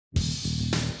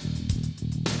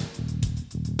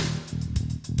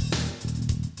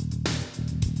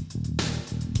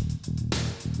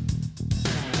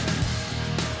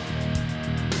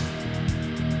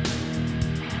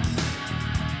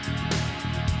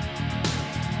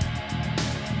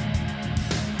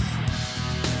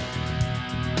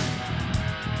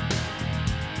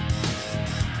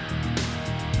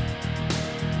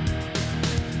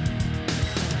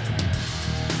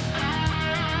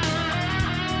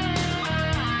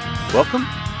Welcome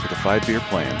to the 5 Beer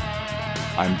Plan.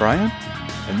 I'm Brian,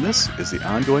 and this is the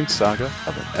ongoing saga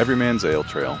of an Everyman's Ale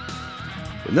Trail.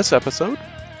 In this episode,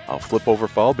 I'll flip over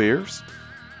fall beers,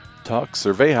 talk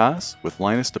cervejas with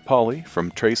Linus de Paoli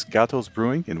from Tres Gatos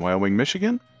Brewing in Wyoming,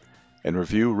 Michigan, and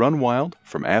review Run Wild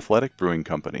from Athletic Brewing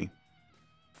Company.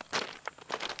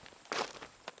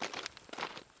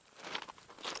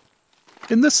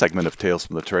 In this segment of Tales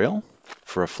from the Trail,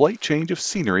 for a slight change of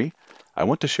scenery, I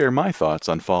want to share my thoughts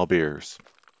on fall beers.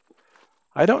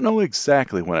 I don't know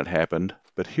exactly when it happened,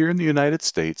 but here in the United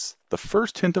States, the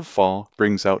first hint of fall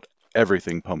brings out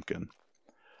everything pumpkin.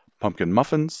 Pumpkin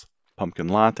muffins, pumpkin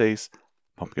lattes,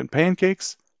 pumpkin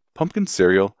pancakes, pumpkin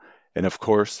cereal, and of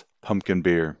course, pumpkin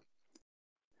beer.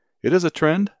 It is a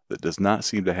trend that does not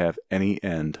seem to have any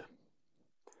end.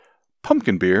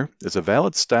 Pumpkin beer is a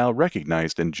valid style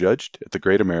recognized and judged at the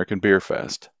Great American Beer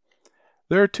Fest.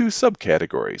 There are two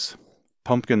subcategories,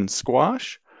 pumpkin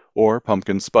squash or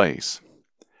pumpkin spice.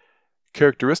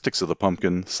 Characteristics of the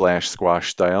pumpkin/squash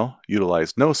style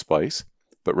utilize no spice,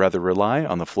 but rather rely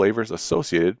on the flavors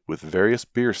associated with various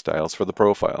beer styles for the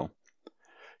profile.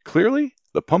 Clearly,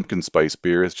 the pumpkin spice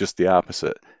beer is just the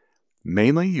opposite,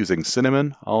 mainly using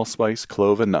cinnamon, allspice,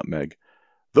 clove, and nutmeg,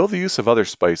 though the use of other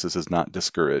spices is not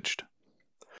discouraged.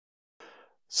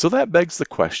 So that begs the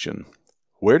question,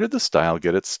 where did the style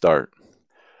get its start?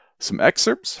 Some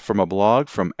excerpts from a blog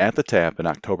from At the Tap in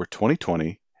October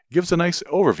 2020 gives a nice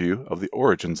overview of the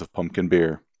origins of pumpkin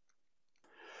beer.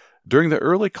 During the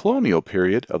early colonial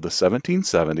period of the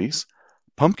 1770s,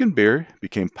 pumpkin beer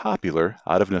became popular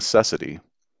out of necessity.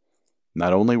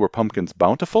 Not only were pumpkins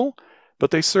bountiful,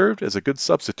 but they served as a good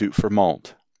substitute for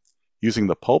malt, using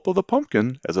the pulp of the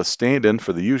pumpkin as a stand-in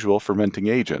for the usual fermenting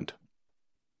agent.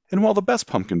 And while the best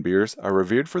pumpkin beers are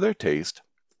revered for their taste,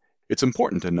 it's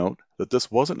important to note that this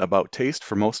wasn't about taste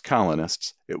for most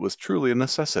colonists, it was truly a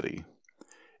necessity.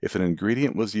 If an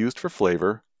ingredient was used for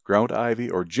flavor, ground ivy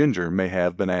or ginger may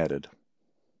have been added.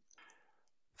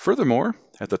 Furthermore,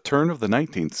 at the turn of the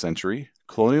 19th century,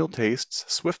 colonial tastes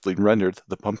swiftly rendered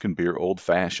the pumpkin beer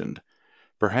old-fashioned.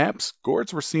 Perhaps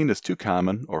gourds were seen as too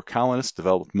common, or colonists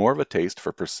developed more of a taste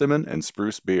for persimmon and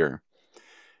spruce beer.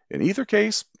 In either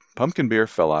case, pumpkin beer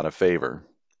fell out of favor.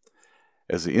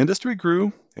 As the industry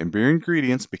grew and beer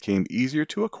ingredients became easier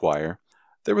to acquire,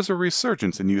 there was a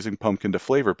resurgence in using pumpkin to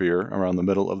flavor beer around the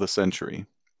middle of the century.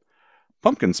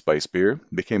 Pumpkin spice beer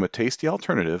became a tasty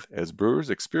alternative as brewers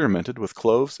experimented with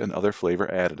cloves and other flavor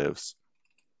additives.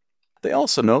 They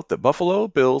also note that Buffalo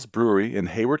Bill's Brewery in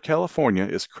Hayward, California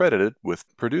is credited with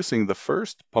producing the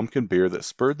first pumpkin beer that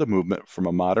spurred the movement from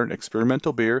a modern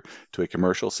experimental beer to a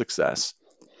commercial success.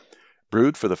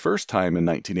 Brewed for the first time in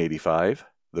 1985,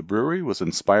 the brewery was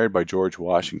inspired by George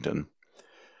Washington.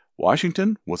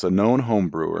 Washington was a known home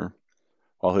brewer.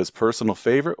 While his personal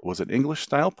favorite was an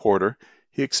English-style porter,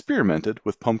 he experimented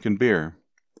with pumpkin beer.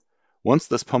 Once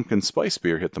this pumpkin spice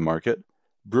beer hit the market,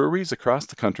 breweries across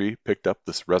the country picked up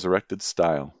this resurrected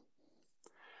style.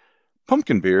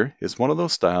 Pumpkin beer is one of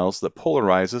those styles that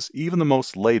polarizes even the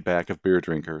most laid-back of beer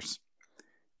drinkers.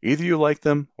 Either you like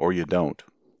them or you don't.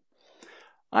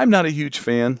 I'm not a huge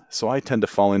fan, so I tend to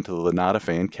fall into the not a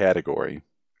fan category.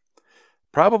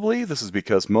 Probably this is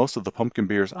because most of the pumpkin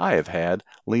beers I have had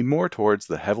lean more towards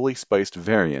the heavily spiced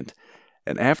variant,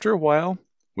 and after a while,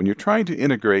 when you're trying to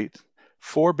integrate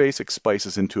 4 basic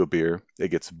spices into a beer,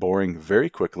 it gets boring very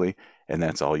quickly, and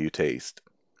that's all you taste.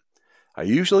 I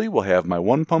usually will have my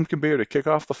one pumpkin beer to kick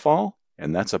off the fall,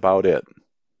 and that's about it.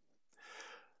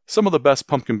 Some of the best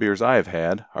pumpkin beers I have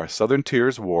had are Southern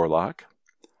Tier's Warlock,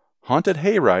 Haunted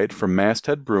Hayride from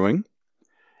Masthead Brewing,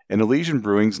 and Elysian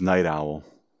Brewing's Night Owl.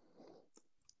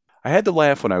 I had to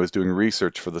laugh when I was doing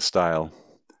research for the style.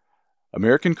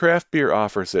 American Craft Beer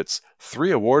offers its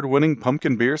 3 award-winning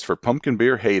pumpkin beers for pumpkin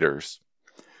beer haters.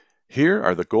 Here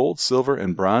are the gold, silver,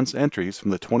 and bronze entries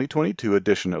from the 2022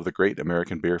 edition of the Great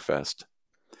American Beer Fest.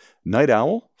 Night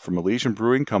Owl from Elysian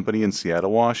Brewing Company in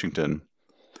Seattle, Washington.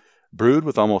 Brewed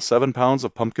with almost 7 pounds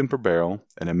of pumpkin per barrel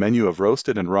and a menu of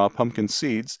roasted and raw pumpkin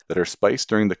seeds that are spiced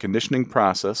during the conditioning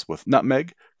process with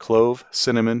nutmeg, clove,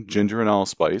 cinnamon, ginger, and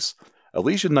allspice,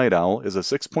 Elysian Night Owl is a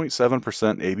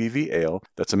 6.7% ABV ale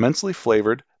that's immensely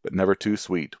flavored but never too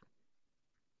sweet.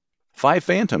 5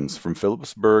 Phantoms from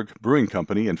Phillipsburg Brewing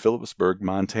Company in Phillipsburg,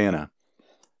 Montana.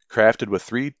 Crafted with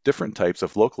 3 different types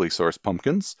of locally sourced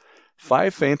pumpkins,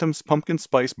 5 Phantoms Pumpkin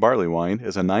Spice Barley Wine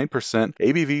is a 9%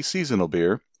 ABV seasonal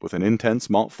beer with an intense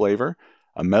malt flavor,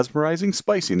 a mesmerizing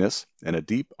spiciness, and a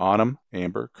deep autumn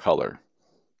amber color.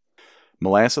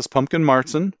 Molasses Pumpkin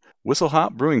Marzen, Whistle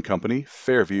Hop Brewing Company,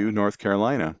 Fairview, North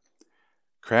Carolina.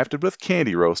 Crafted with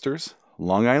candy roasters,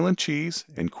 Long Island cheese,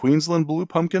 and Queensland blue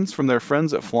pumpkins from their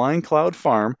friends at Flying Cloud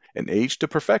Farm and aged to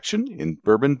perfection in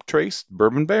bourbon-traced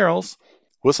bourbon barrels.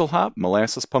 Whistle Hop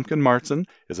Molasses Pumpkin Marzen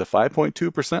is a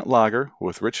 5.2% lager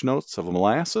with rich notes of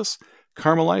molasses,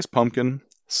 caramelized pumpkin,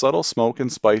 subtle smoke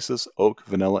and spices, oak,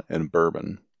 vanilla, and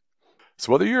bourbon.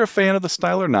 So whether you're a fan of the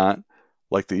style or not,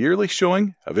 like the yearly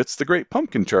showing of It's the Great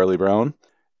Pumpkin, Charlie Brown,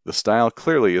 the style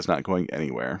clearly is not going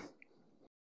anywhere.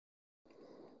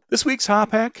 This week's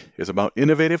Hop Hack is about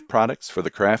innovative products for the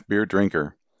craft beer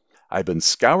drinker. I've been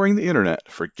scouring the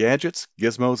internet for gadgets,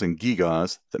 gizmos, and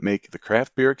gewgaws that make the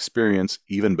craft beer experience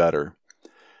even better.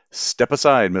 Step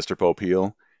aside, Mr.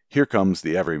 Popeil. Here comes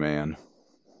the everyman.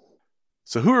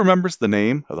 So who remembers the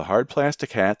name of the hard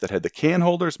plastic hat that had the can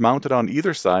holders mounted on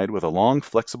either side with a long,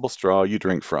 flexible straw you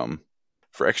drink from?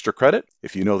 For extra credit,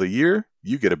 if you know the year,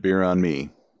 you get a beer on me.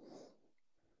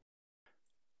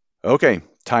 Okay,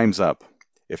 time's up.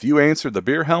 If you answered the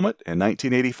beer helmet in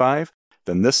 1985,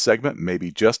 then this segment may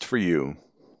be just for you.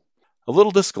 A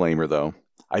little disclaimer though,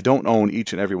 I don't own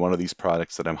each and every one of these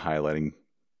products that I'm highlighting.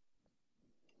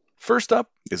 First up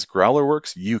is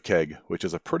Growlerworks U-Keg, which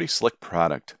is a pretty slick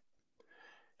product.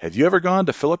 Have you ever gone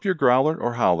to fill up your growler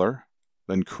or howler,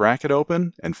 then crack it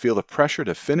open and feel the pressure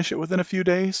to finish it within a few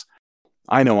days?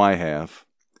 I know I have.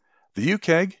 The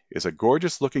U-Keg is a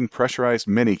gorgeous-looking pressurized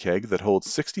mini-keg that holds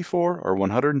 64 or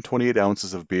 128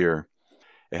 ounces of beer.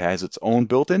 It has its own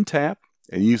built-in tap,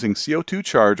 and using CO2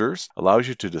 chargers allows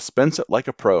you to dispense it like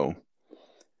a pro.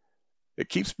 It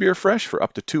keeps beer fresh for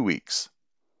up to 2 weeks.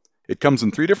 It comes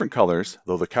in 3 different colors,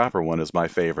 though the copper one is my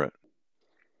favorite.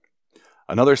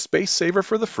 Another space saver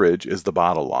for the fridge is the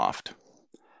Bottle Loft.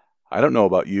 I don't know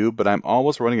about you, but I'm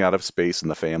always running out of space in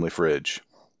the family fridge.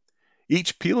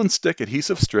 Each peel and stick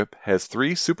adhesive strip has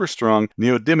 3 super strong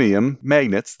neodymium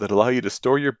magnets that allow you to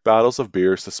store your bottles of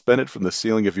beer suspended from the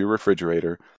ceiling of your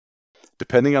refrigerator.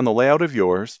 Depending on the layout of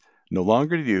yours, no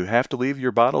longer do you have to leave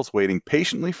your bottles waiting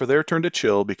patiently for their turn to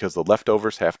chill because the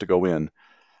leftovers have to go in.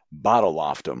 Bottle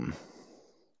Loft 'em.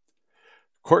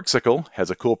 Corksicle has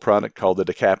a cool product called the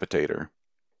Decapitator.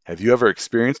 Have you ever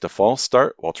experienced a false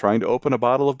start while trying to open a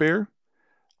bottle of beer?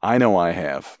 I know I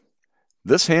have.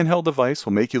 This handheld device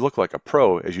will make you look like a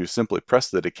pro as you simply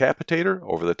press the decapitator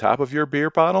over the top of your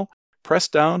beer bottle, press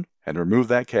down, and remove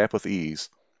that cap with ease.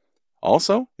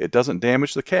 Also, it doesn't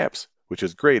damage the caps, which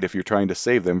is great if you're trying to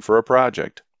save them for a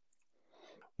project.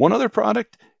 One other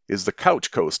product is the Couch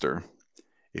Coaster.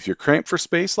 If you're cramped for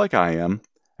space like I am,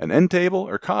 an end table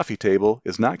or coffee table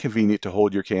is not convenient to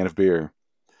hold your can of beer.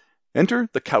 Enter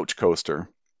the Couch Coaster.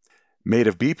 Made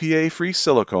of BPA-free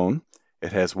silicone,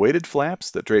 it has weighted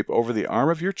flaps that drape over the arm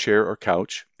of your chair or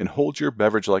couch and hold your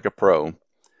beverage like a pro.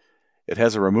 It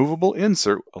has a removable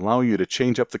insert allowing you to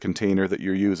change up the container that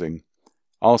you're using.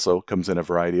 Also comes in a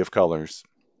variety of colors.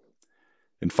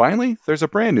 And finally, there's a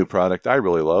brand new product I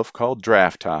really love called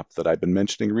Draft Top that I've been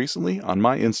mentioning recently on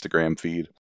my Instagram feed.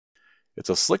 It's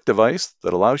a slick device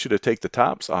that allows you to take the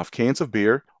tops off cans of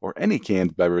beer, or any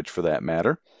canned beverage for that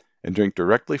matter, and drink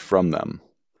directly from them.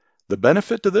 The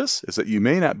benefit to this is that you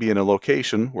may not be in a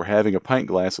location where having a pint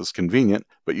glass is convenient,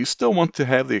 but you still want to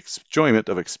have the enjoyment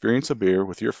of experience of beer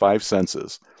with your 5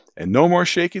 senses. And no more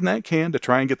shaking that can to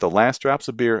try and get the last drops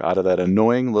of beer out of that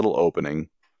annoying little opening.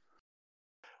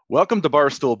 Welcome to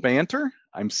Barstool Banter.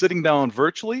 I'm sitting down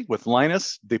virtually with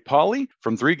Linus de Paoli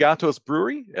from Three Gatos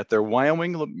Brewery at their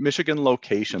Wyoming, Michigan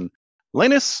location.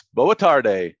 Linus, boa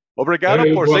tarde.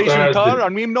 Obrigado por se juntar ao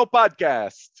meu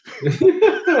podcast.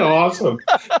 Awesome.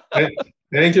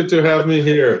 Thank you to have me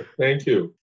here. Thank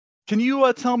you. Can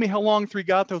you tell me how long Three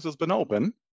Gatos has been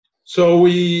open? So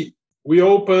we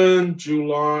opened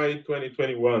July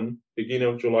 2021, beginning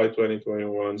of July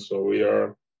 2021. So we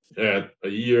are at a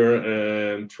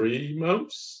year and 3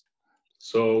 months.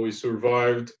 So we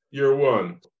survived year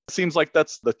 1. It seems like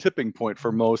that's the tipping point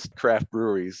for most craft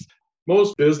breweries.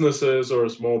 Most businesses or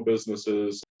small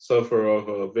businesses suffer of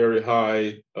a very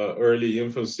high early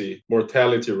infancy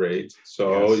mortality rate.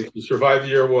 So If you survive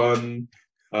year 1,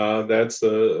 that's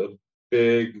a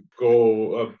big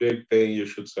goal, a big thing you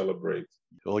should celebrate.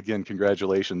 Well, again,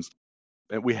 congratulations.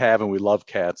 And we love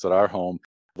cats at our home.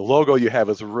 The logo you have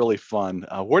is really fun.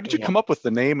 Where did you come up with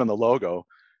the name and the logo?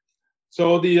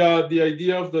 So the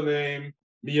idea of the name,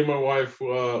 me and my wife,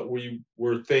 we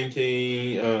were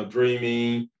thinking,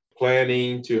 dreaming,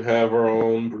 planning to have our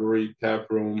own brewery tap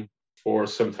room for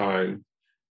some time.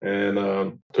 And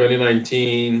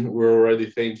 2019, we're already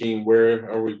thinking, where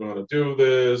are we going to do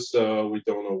this? We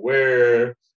don't know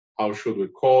where. How should we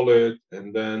call it?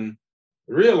 And then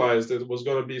realized it was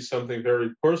going to be something very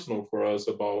personal for us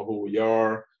about who we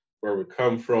are, where we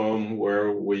come from,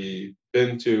 where we've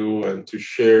been to, and to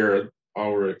share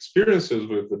our experiences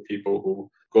with the people who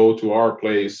go to our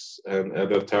place. And at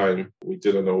that time, we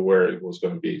didn't know where it was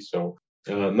going to be. So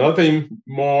nothing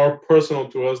more personal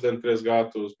to us than Tres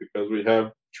Gatos, because we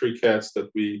have 3 cats that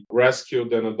we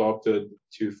rescued and adopted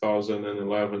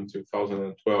 2011,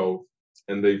 2012.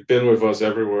 And they've been with us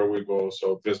everywhere we go.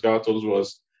 So Tres Gatos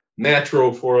was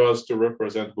natural for us to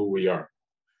represent who we are.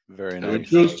 Very And we nice.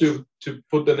 choose to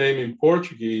put the name in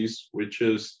Portuguese, which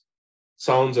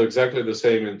sounds exactly the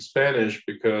same in Spanish,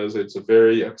 because it's a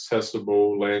very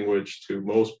accessible language to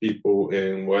most people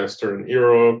in Western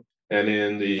Europe and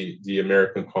in the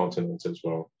American continent as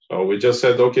well. So we just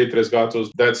said, okay, Tres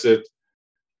Gatos, that's it.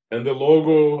 And the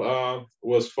logo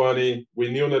was funny. We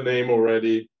knew the name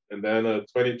already. And then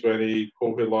 2020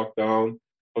 COVID lockdown,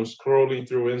 I'm scrolling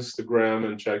through Instagram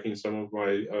and checking some of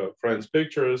my friends'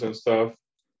 pictures and stuff.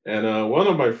 And one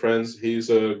of my friends, he's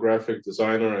a graphic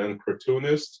designer and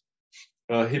cartoonist.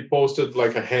 He posted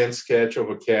like a hand sketch of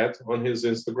a cat on his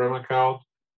Instagram account.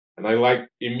 And I like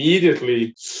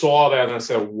immediately saw that and I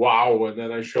said, wow. And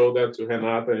then I showed that to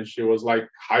Renata and she was like,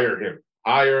 hire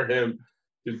him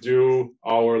to do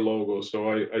our logo.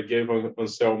 So I gave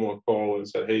Anselmo a call and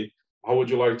said, hey, how would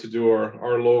you like to do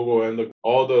our logo and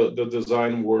all the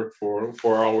design work for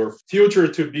our future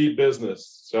to be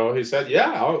business? So he said,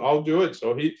 yeah, I'll do it.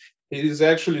 So he's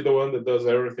actually the one that does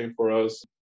everything for us.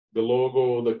 The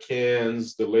logo, the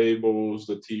cans, the labels,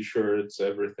 the T-shirts,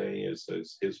 everything is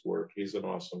his work. He's an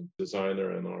awesome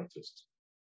designer and artist.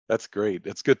 That's great.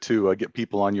 It's good to get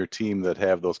people on your team that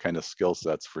have those kind of skill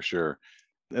sets for sure.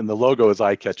 And the logo is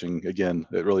eye-catching. Again,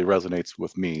 it really resonates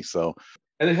with me. So,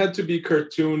 and it had to be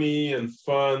cartoony and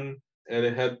fun, and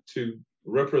it had to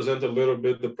represent a little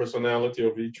bit the personality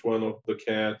of each one of the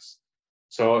cats.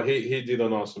 So he did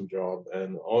an awesome job,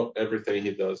 and everything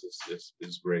he does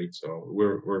is great. So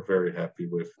we're very happy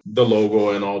with the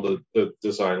logo and all the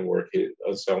design work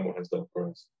Selmo has done for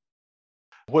us.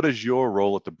 what is your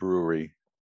role at the brewery?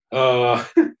 Uh,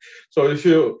 so if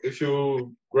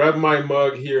you grab my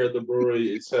mug here at the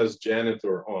brewery, it says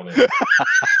janitor on it.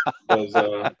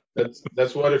 Because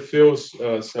that's what it feels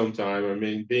sometimes. I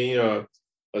mean, being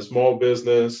a small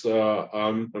business,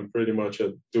 I'm pretty much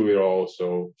a do-it-all.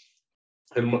 So.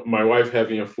 And my wife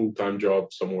having a full-time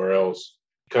job somewhere else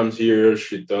comes here,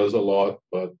 she does a lot,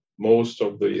 but most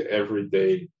of the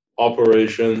everyday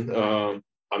operation,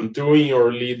 I'm doing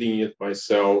or leading it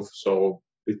myself. So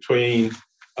between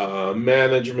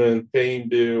management, paying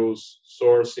bills,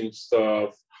 sourcing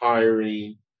stuff,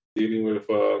 hiring, dealing with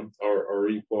our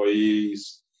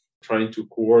employees, trying to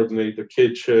coordinate the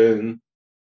kitchen,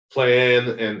 plan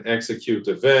and execute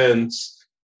events,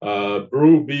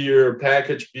 brew beer,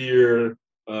 package beer,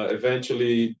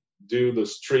 eventually do the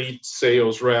street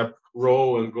sales rep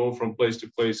role and go from place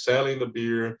to place selling the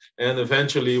beer, and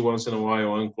eventually once in a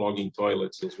while unclogging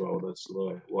toilets as well. That's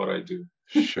what I do.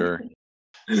 Sure.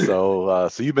 So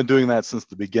you've been doing that since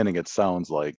the beginning, it sounds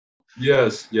like.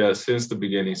 Yes, since the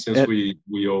beginning, since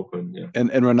we opened. Yeah.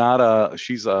 And Renata,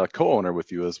 she's a co-owner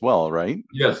with you as well, right?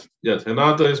 Yes.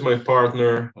 Renata is my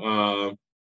partner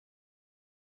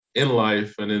in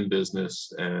life and in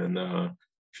business, and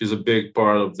she's a big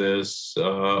part of this,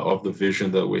 of the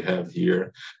vision that we have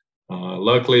here.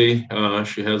 Luckily,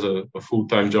 she has a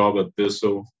full-time job at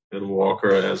Bissell and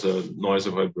Walker as a noise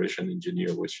and vibration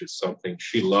engineer, which is something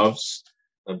she loves.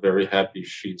 I'm very happy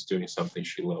she's doing something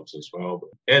she loves as well.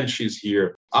 And she's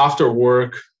here after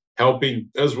work,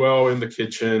 helping as well in the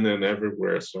kitchen and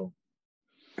everywhere. So,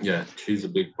 yeah, she's a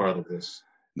big part of this.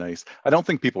 Nice. I don't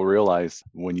think people realize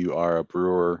when you are a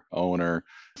brewer owner,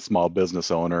 small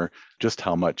business owner, just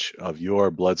how much of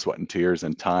your blood, sweat, and tears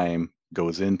and time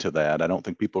goes into that. I don't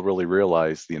think people really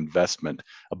realize the investment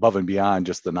above and beyond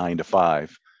just the 9 to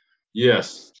 5.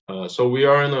 Yes. So we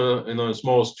are in a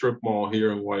small strip mall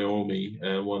here in Wyoming,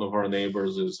 and one of our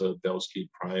neighbors is Delsky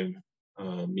Prime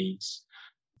Meats.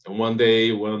 And one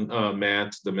day when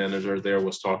Matt, the manager there,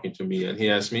 was talking to me, and he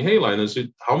asked me, hey, Linus,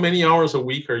 how many hours a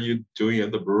week are you doing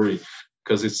at the brewery?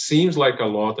 Because it seems like a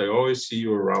lot. I always see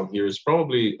you around here. It's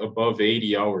probably above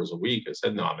 80 hours a week. I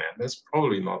said, no, man, that's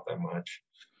probably not that much.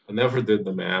 I never did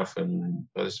the math, and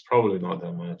it's probably not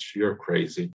that much. You're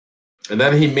crazy. And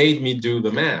then he made me do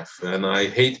the math, and I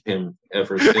hate him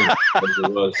ever since.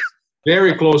 It was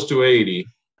very close to 80.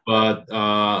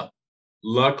 But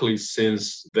luckily,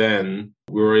 since then,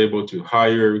 we were able to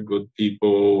hire good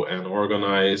people and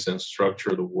organize and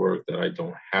structure the work that I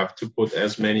don't have to put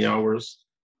as many hours.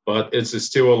 But it's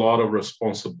still a lot of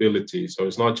responsibility. So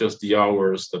it's not just the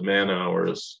hours, the man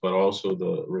hours, but also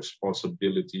the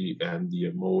responsibility and the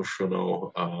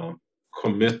emotional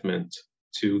commitment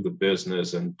to the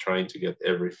business and trying to get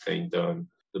everything done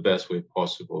the best way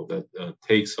possible. That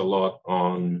takes a lot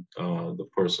on the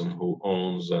person who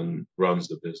owns and runs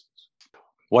the business.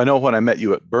 Well, I know when I met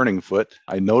you at Burning Foot,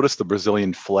 I noticed the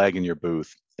Brazilian flag in your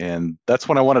booth, and that's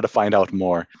when I wanted to find out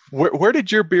more. Where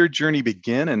did your beer journey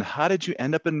begin, and how did you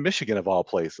end up in Michigan, of all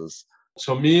places?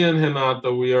 So me and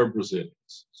Renata, we are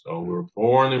Brazilians. So we're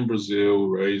born in Brazil,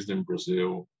 raised in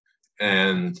Brazil,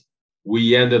 and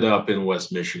we ended up in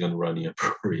West Michigan running a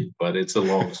brewery, but it's a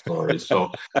long story.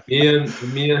 So me and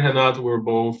Renata were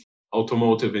both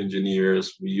automotive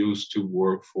engineers. We used to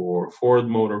work for Ford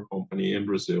Motor Company in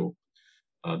Brazil.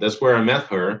 That's where I met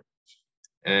her.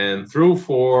 And through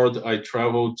Ford, I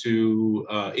traveled to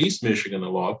East Michigan a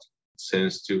lot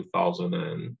since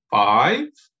 2005.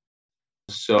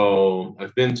 So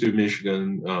I've been to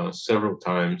Michigan several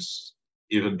times,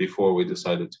 even before we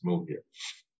decided to move here.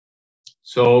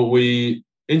 So we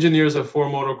engineers at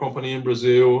Ford Motor Company in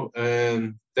Brazil,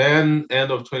 and then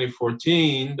end of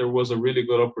 2014, there was a really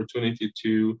good opportunity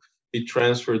to be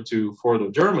transferred to Ford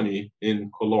of Germany in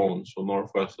Cologne, so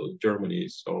northwest of Germany.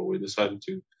 So we decided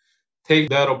to take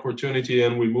that opportunity,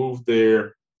 and we moved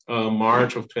there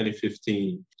March of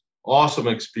 2015. Awesome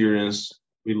experience.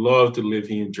 We loved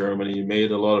living in Germany,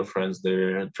 made a lot of friends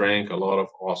there, drank a lot of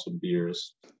awesome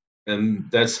beers. And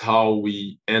that's how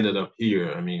we ended up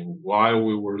here. I mean, while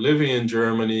we were living in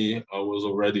Germany, I was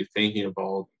already thinking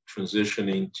about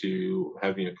transitioning to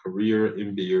having a career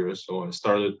in beer. So I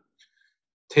started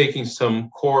taking some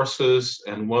courses,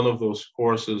 and one of those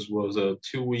courses was a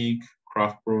 2-week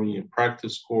craft brewing and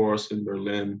practice course in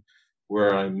Berlin,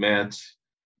 where I met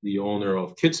the owner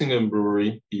of Kitzingen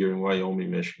Brewery here in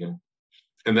Wyoming, Michigan.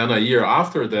 And then a year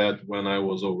after that, when I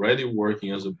was already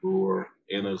working as a brewer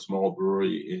in a small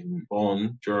brewery in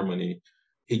Bonn, Germany,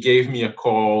 he gave me a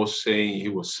call saying he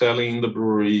was selling the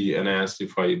brewery and asked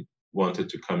if I wanted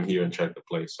to come here and check the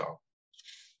place out.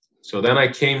 So then I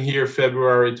came here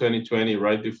February 2020,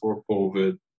 right before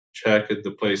COVID, checked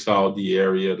the place out, the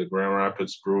area, the Grand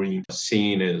Rapids brewing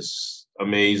scene is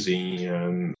amazing.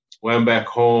 And went back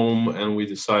home, and we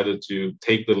decided to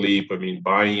take the leap. I mean,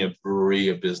 buying a brewery,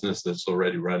 a business that's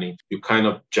already running, you kind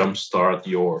of jumpstart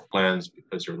your plans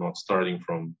because you're not starting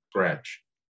from scratch.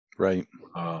 Right.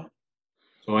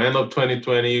 So end of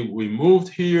 2020, we moved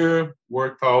here,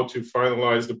 worked out to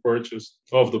finalize the purchase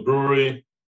of the brewery,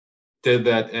 did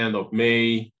that end of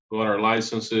May, got our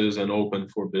licenses, and opened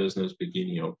for business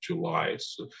beginning of July.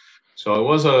 So it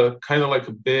was a kind of like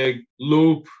a big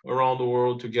loop around the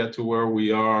world to get to where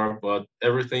we are, but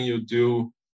everything you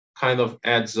do kind of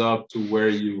adds up to where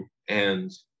you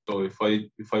end. So if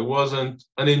I wasn't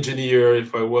an engineer,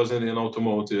 if I wasn't in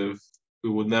automotive,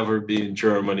 we would never be in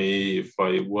Germany. If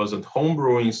I wasn't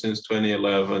homebrewing since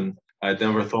 2011, I'd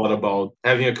never thought about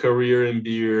having a career in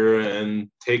beer and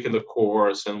taking the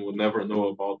course, and would never know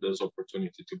about this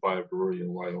opportunity to buy a brewery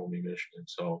in Wyoming, Michigan.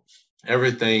 So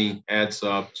everything adds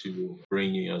up to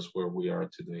bringing us where we are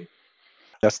today.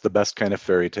 That's the best kind of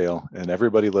fairy tale, and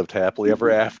everybody lived happily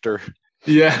ever after.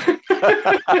 Yeah.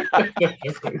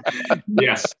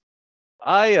 Yes.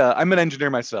 I'm an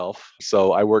engineer myself,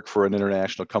 so I work for an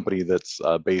international company that's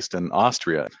based in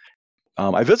Austria.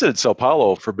 I visited Sao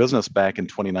Paulo for business back in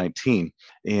 2019,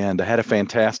 and I had a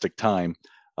fantastic time.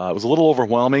 It was a little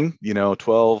overwhelming,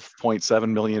 12.7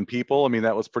 million people. I mean,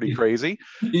 that was pretty crazy.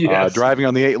 Yes. Driving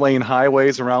on the 8-lane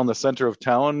highways around the center of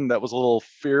town, that was a little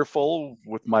fearful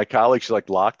with my colleagues. She's like,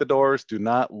 lock the doors, do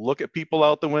not look at people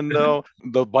out the window.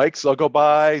 The bikes will go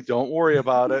by, don't worry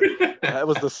about it. That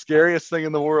was the scariest thing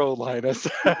in the world, Linus.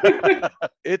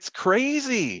 It's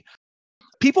crazy.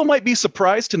 People might be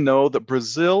surprised to know that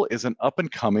Brazil is an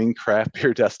up-and-coming craft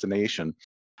beer destination.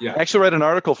 Yeah. I actually read an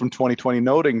article from 2020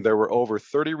 noting there were over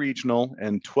 30 regional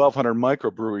and 1,200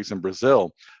 microbreweries in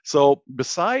Brazil. So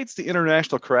besides the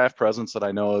international craft presence that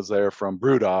I know is there from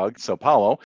Brewdog, Sao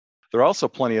Paulo, there are also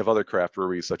plenty of other craft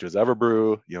breweries such as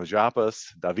Everbrew,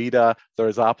 Japas, Davida,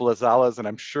 Theresapolis, Alas, and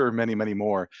I'm sure many, many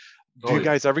more. Do you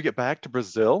guys ever get back to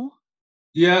Brazil?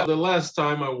 Yeah, the last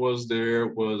time I was there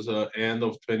was end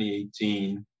of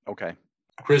 2018. Okay.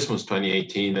 Christmas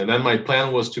 2018. And then my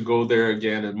plan was to go there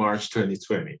again in March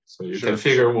 2020. So you Sure. can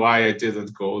figure why I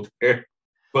didn't go there.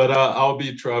 But I'll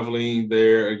be traveling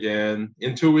there again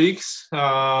in 2 weeks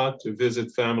to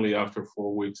visit family after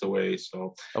 4 weeks away.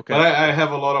 So, Okay. but I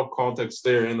have a lot of contacts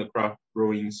there in the craft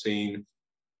brewing scene.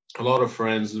 A lot of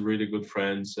friends, really good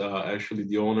friends. Actually,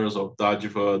 the owners of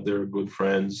Dajiva, they're good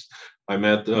friends. I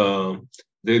met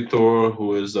Victor,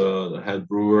 who is the head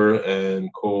brewer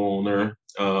and co-owner,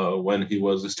 when he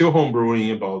was still home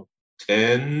brewing about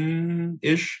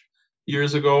 10-ish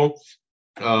years ago.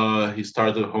 He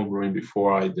started home brewing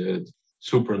before I did.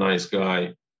 Super nice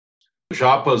guy.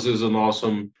 Japas is an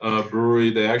awesome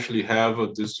brewery. They actually have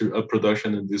a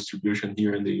production and distribution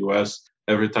here in the U.S.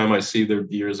 Every time I see their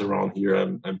beers around here,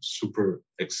 I'm super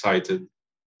excited.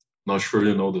 Not sure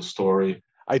you know the story.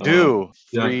 I Uh, do.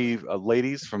 yeah. Three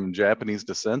ladies from Japanese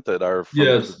descent that are from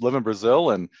Yes. live in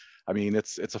Brazil, and I mean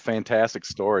it's a fantastic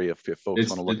story if folks want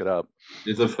It's to look it, it up.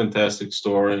 it's a fantastic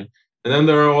story. And then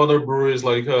there are other breweries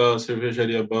like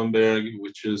Cervejaria Bamberg,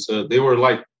 which is they were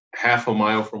like half a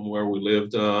mile from where we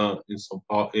lived in São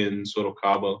Paulo, in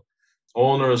Sorocaba.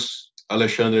 Owners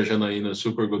Alexandre Janaína,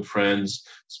 super good friends,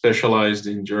 specialized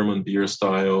in German beer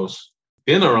styles.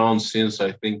 Been around since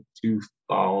I think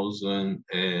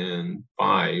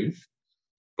 2005.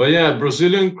 But yeah,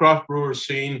 Brazilian craft brewer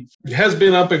scene has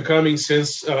been up and coming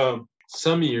since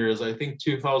some years. I think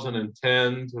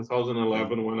 2010,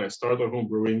 2011, when I started home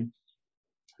brewing,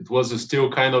 it was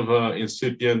still kind of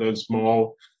incipient and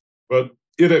small, but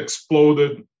it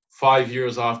exploded 5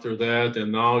 years after that,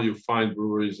 and now you find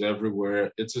breweries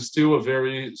everywhere. It's still a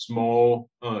very small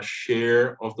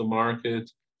share of the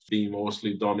market, being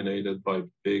mostly dominated by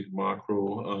big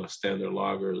macro standard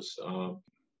lagers.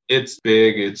 It's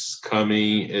big, it's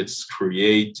coming, it's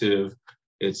creative,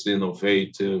 it's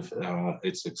innovative,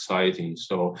 it's exciting.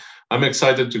 So I'm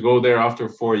excited to go there after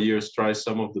 4 years, try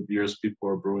some of the beers people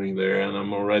are brewing there. And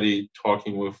I'm already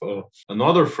talking with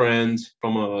another friend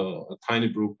from a tiny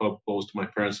brew pub close to my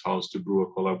parents' house to brew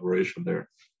a collaboration there.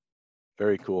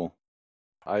 Very cool.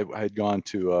 I had gone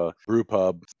to a brew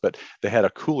pub, but they had a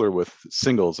cooler with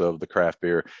singles of the craft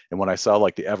beer. And when I saw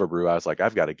like the Everbrew, I was like,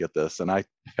 I've got to get this. And I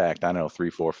packed, I don't know, 3,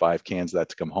 4, 5 cans of that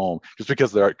to come home just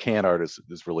because their can art is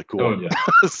really Oh, cool. yeah.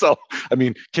 So, I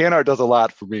mean, can art does a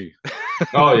lot for me.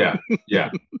 Oh, yeah. Yeah.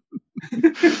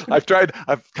 I've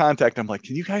contacted them like,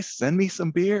 can you guys send me some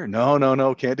beer?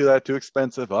 No, can't do that. Too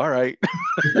expensive. All right.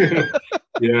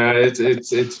 Yeah,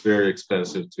 it's very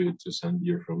expensive to send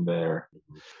beer from there,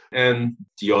 and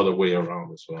the other way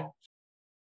around as well.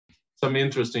 Some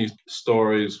interesting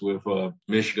stories with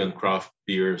Michigan craft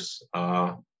beers.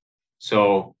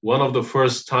 So one of the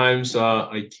first times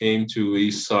I came to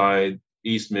East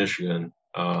Michigan,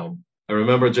 I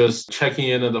remember just checking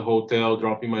in at the hotel,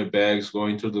 dropping my bags,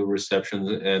 going to the reception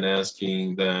and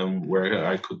asking them where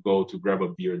I could go to grab a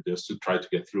beer just to try to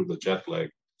get through the jet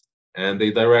lag. And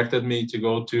they directed me to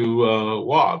go to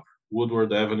WAB,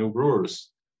 Woodward Avenue Brewers.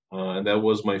 And that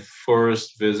was my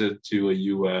first visit to a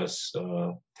U.S.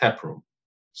 Tap room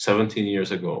 17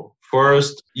 years ago.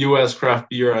 First U.S. craft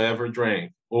beer I ever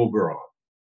drank, Oberon,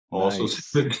 also Nice.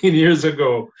 17 years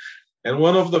ago. And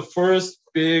one of the first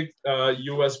big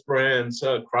U.S. brands,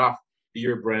 craft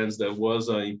beer brands that was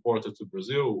imported to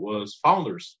Brazil was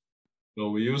Founders.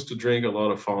 So we used to drink a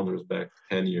lot of Founders back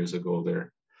 10 years ago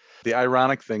there. The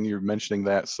ironic thing you're mentioning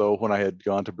that. So when I had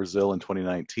gone to Brazil in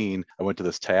 2019, I went to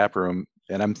this tap room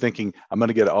and I'm thinking I'm going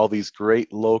to get all these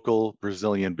great local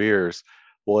Brazilian beers.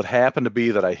 Well, it happened to be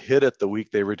that I hit it the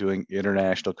week they were doing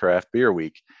International Craft Beer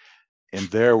Week. And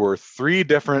there were 3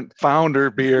 different founder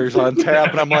beers on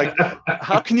tap. And I'm like,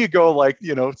 how can you go like,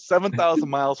 7,000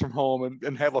 miles from home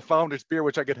and have a founder's beer,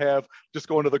 which I could have just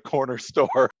going to the corner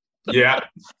store? Yeah.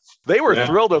 They were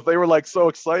thrilled. If they were like so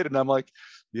excited. And I'm like,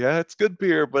 yeah, it's good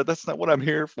beer, but that's not what I'm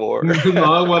here for.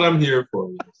 Not what I'm here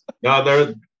for. No,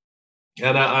 there,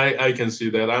 and I can see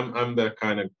that. I'm that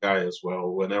kind of guy as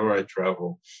well. Whenever I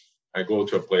travel, I go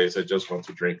to a place, I just want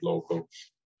to drink local.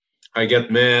 I get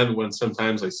mad when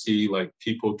sometimes I see like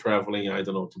people traveling, I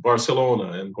don't know, to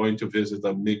Barcelona and going to visit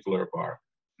a Mikkeller bar.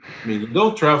 I mean, you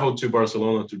don't travel to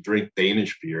Barcelona to drink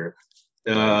Danish beer.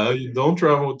 You don't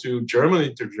travel to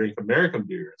Germany to drink American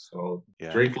beer. So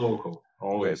drink local,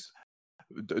 always.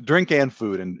 Drink and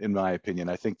food, in my opinion.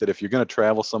 I think that if you're going to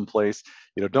travel someplace,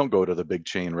 don't go to the big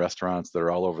chain restaurants that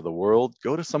are all over the world.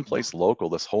 Go to someplace local,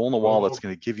 this hole in the wall that's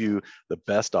going to give you the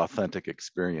best authentic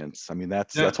experience. I mean,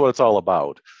 that's what it's all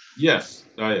about. Yes,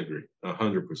 I agree,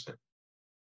 100%.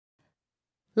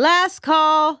 Last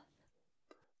call.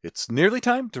 It's nearly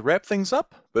time to wrap things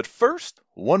up, but first,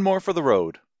 one more for the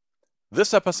road.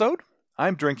 This episode,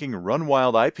 I'm drinking Run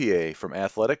Wild IPA from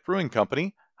Athletic Brewing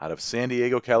Company out of San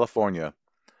Diego, California.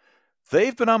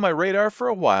 They've been on my radar for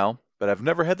a while, but I've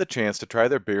never had the chance to try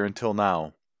their beer until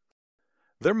now.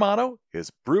 Their motto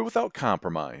is brew without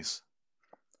compromise.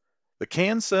 The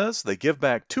can says they give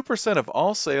back 2% of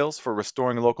all sales for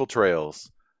restoring local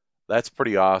trails. That's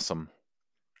pretty awesome.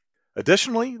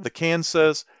 Additionally, the can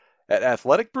says, at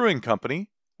Athletic Brewing Company,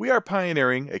 we are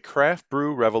pioneering a craft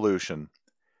brew revolution.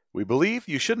 We believe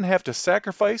you shouldn't have to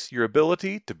sacrifice your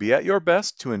ability to be at your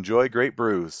best to enjoy great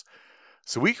brews.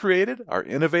 So we created our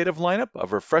innovative lineup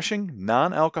of refreshing,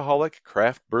 non-alcoholic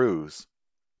craft brews.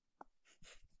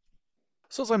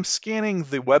 So as I'm scanning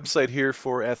the website here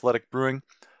for Athletic Brewing,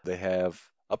 they have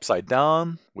Upside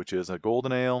Down, which is a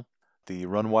golden ale, the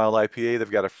Run Wild IPA.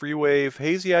 They've got a Free Wave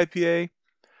Hazy IPA.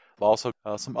 Also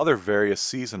some other various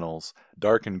seasonals,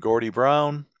 Dark and Gordy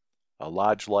Brown, a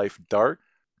Lodge Life Dark,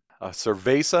 a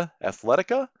Cerveza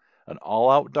Athletica, an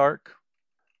All-Out Dark,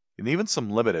 and even some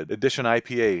limited edition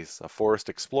IPAs, a Forest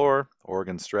Explorer,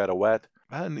 Oregon Strata Wet,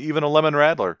 and even a Lemon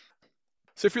Radler.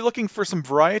 So if you're looking for some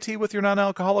variety with your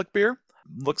non-alcoholic beer,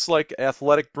 looks like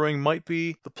Athletic Brewing might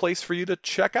be the place for you to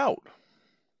check out.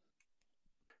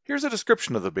 Here's a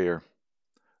description of the beer.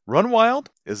 Run Wild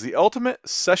is the ultimate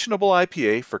sessionable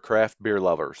IPA for craft beer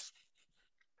lovers.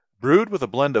 Brewed with a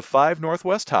blend of 5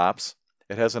 Northwest hops,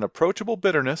 it has an approachable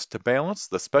bitterness to balance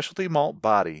the specialty malt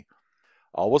body.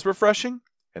 Always refreshing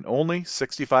and only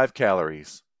 65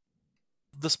 calories.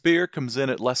 This beer comes in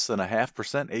at less than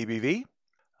 0.5% ABV.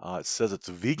 It says it's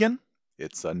vegan,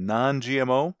 it's a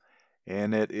non-GMO,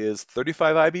 and it is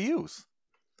 35 IBUs.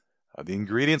 The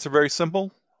ingredients are very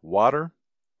simple: water,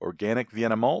 organic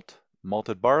Vienna malt,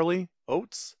 malted barley,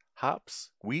 oats, hops,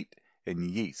 wheat, and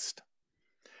yeast.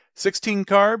 16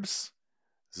 carbs,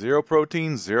 0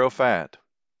 protein, 0 fat.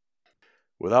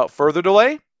 Without further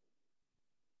delay,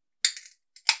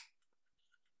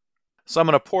 so I'm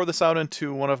going to pour this out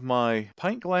into one of my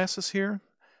pint glasses here.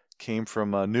 Came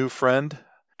from a new friend,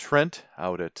 Trent,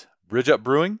 out at Bridge Up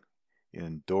Brewing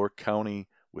in Door County,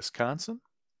 Wisconsin.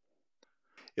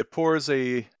 It pours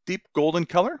a deep golden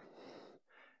color.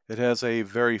 It has a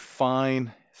very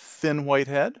fine, thin white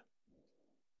head.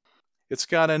 It's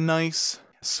got a nice,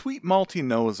 sweet malty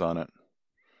nose on it.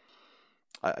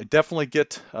 I definitely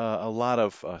get a lot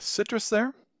of citrus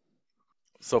there.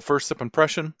 So first sip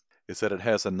impression is that it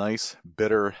has a nice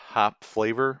bitter hop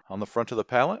flavor on the front of the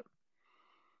palate.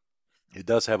 It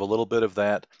does have a little bit of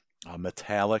that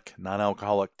metallic,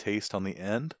 non-alcoholic taste on the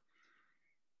end.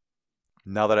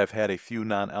 Now that I've had a few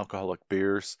non-alcoholic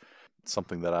beers, it's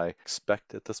something that I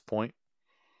expect at this point.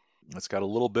 It's got a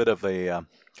little bit of a kind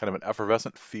of an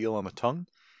effervescent feel on the tongue.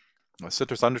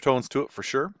 Citrus undertones to it for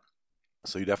sure.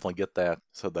 So you definitely get that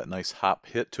nice hop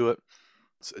hit to it.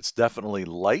 It's definitely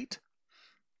light.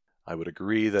 I would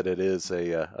agree that it is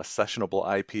a sessionable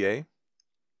IPA.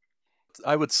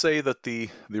 I would say that the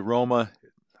aroma,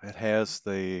 it has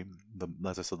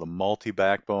as I said, the malty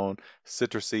backbone,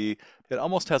 citrusy. It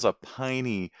almost has a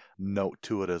piney note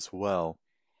to it as well.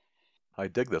 I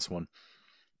dig this one.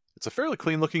 It's a fairly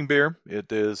clean looking beer.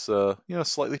 It is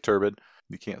slightly turbid.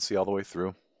 You can't see all the way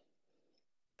through.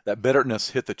 That bitterness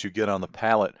hit that you get on the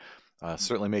palate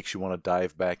certainly makes you want to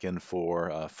dive back in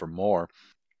for more.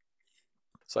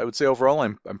 So I would say overall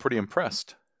I'm pretty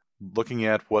impressed. Looking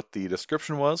at what the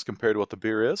description was compared to what the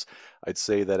beer is, I'd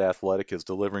say that Athletic is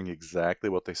delivering exactly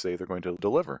what they say they're going to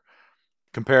deliver.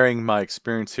 Comparing my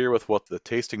experience here with what the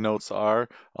tasting notes are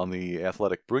on the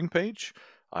Athletic Brewing page,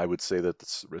 I would say that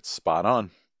it's spot on.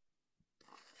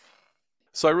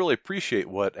 So I really appreciate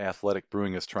what Athletic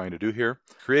Brewing is trying to do here,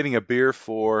 creating a beer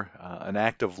for an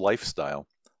active lifestyle,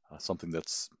 something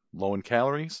that's low in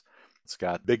calories, it's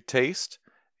got big taste,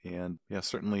 and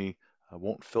certainly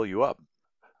won't fill you up.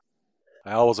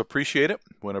 I always appreciate it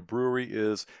when a brewery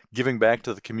is giving back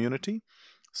to the community,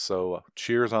 so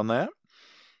cheers on that.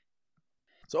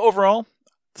 So overall,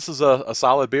 this is a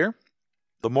solid beer.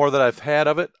 The more that I've had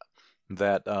of it,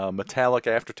 that metallic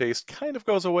aftertaste kind of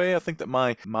goes away. I think that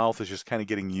my mouth is just kind of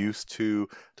getting used to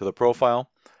the profile.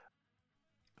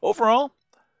 Overall,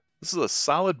 this is a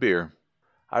solid beer.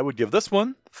 I would give this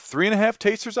one 3.5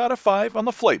 tasters out of 5 on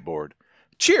the flight board.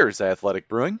 Cheers, Athletic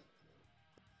Brewing.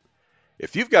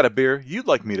 If you've got a beer you'd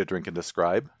like me to drink and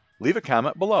describe, leave a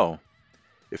comment below.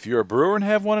 If you're a brewer and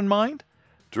have one in mind,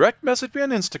 direct message me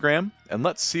on Instagram and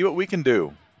let's see what we can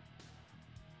do.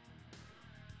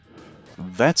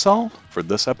 That's all for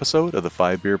this episode of the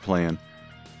 5 Beer Plan.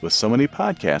 With so many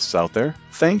podcasts out there,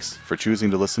 thanks for choosing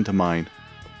to listen to mine.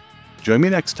 Join me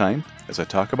next time as I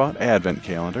talk about advent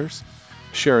calendars,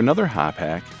 share another hop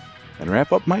hack, and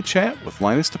wrap up my chat with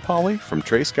Linus de Paoli from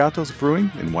Tres Gatos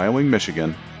Brewing in Wyoming,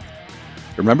 Michigan.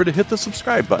 Remember to hit the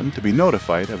subscribe button to be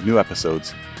notified of new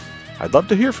episodes. I'd love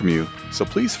to hear from you, so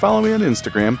please follow me on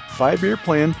Instagram, 5 Beer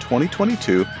Plan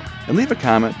 2022, and leave a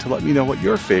comment to let me know what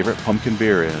your favorite pumpkin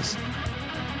beer is.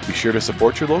 Be sure to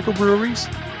support your local breweries,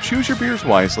 choose your beers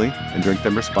wisely, and drink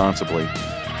them responsibly.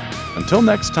 Until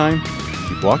next time,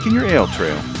 keep walking your ale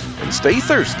trail, and stay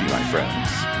thirsty, my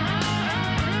friends.